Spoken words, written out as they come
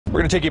We're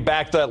going to take you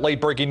back to that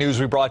late breaking news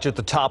we brought you at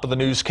the top of the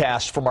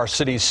newscast from our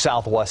city's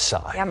southwest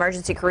side. Yeah,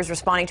 emergency crews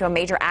responding to a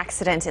major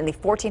accident in the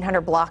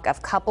 1400 block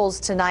of Couples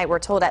tonight. We're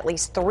told at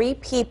least 3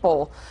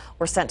 people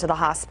were sent to the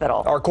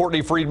hospital. Our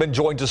Courtney Friedman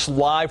joins us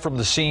live from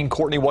the scene.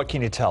 Courtney, what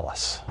can you tell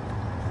us?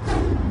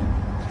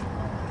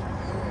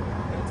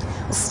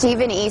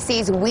 Stephen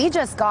Easties, we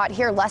just got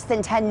here less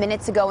than 10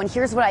 minutes ago, and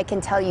here's what I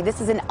can tell you.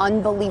 This is an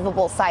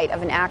unbelievable sight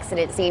of an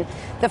accident scene.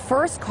 The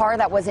first car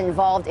that was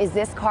involved is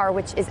this car,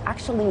 which is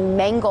actually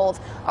mangled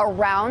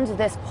around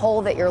this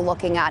pole that you're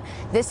looking at.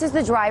 This is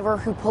the driver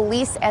who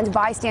police and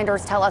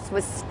bystanders tell us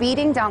was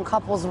speeding down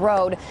Couples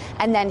Road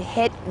and then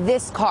hit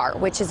this car,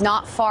 which is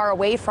not far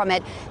away from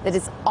it, that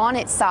is on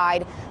its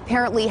side.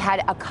 Apparently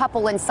had a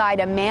couple inside,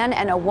 a man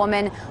and a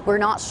woman. We're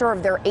not sure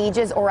of their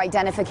ages or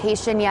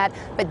identification yet,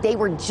 but they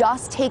were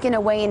just taken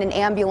away in an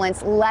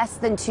ambulance less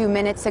than 2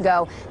 minutes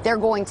ago. They're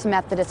going to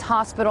Methodist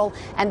Hospital,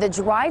 and the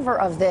driver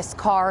of this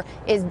car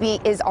is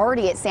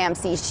already at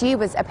SAMC. She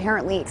was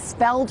apparently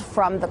expelled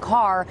from the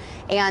car,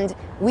 and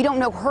we don't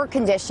know her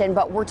condition,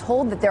 but we're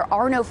told that there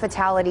are no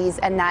fatalities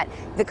and that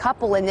the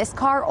couple in this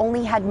car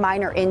only had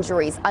minor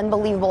injuries.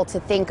 Unbelievable to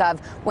think of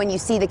when you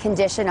see the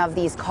condition of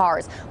these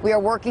cars. We are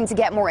working to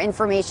get more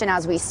information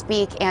as we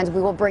speak, and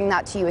we will bring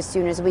that to you as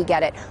soon as we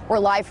get it. We're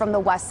live from the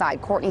west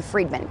side. Courtney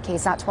Friedman,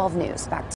 KSAT 12 News. Back to you.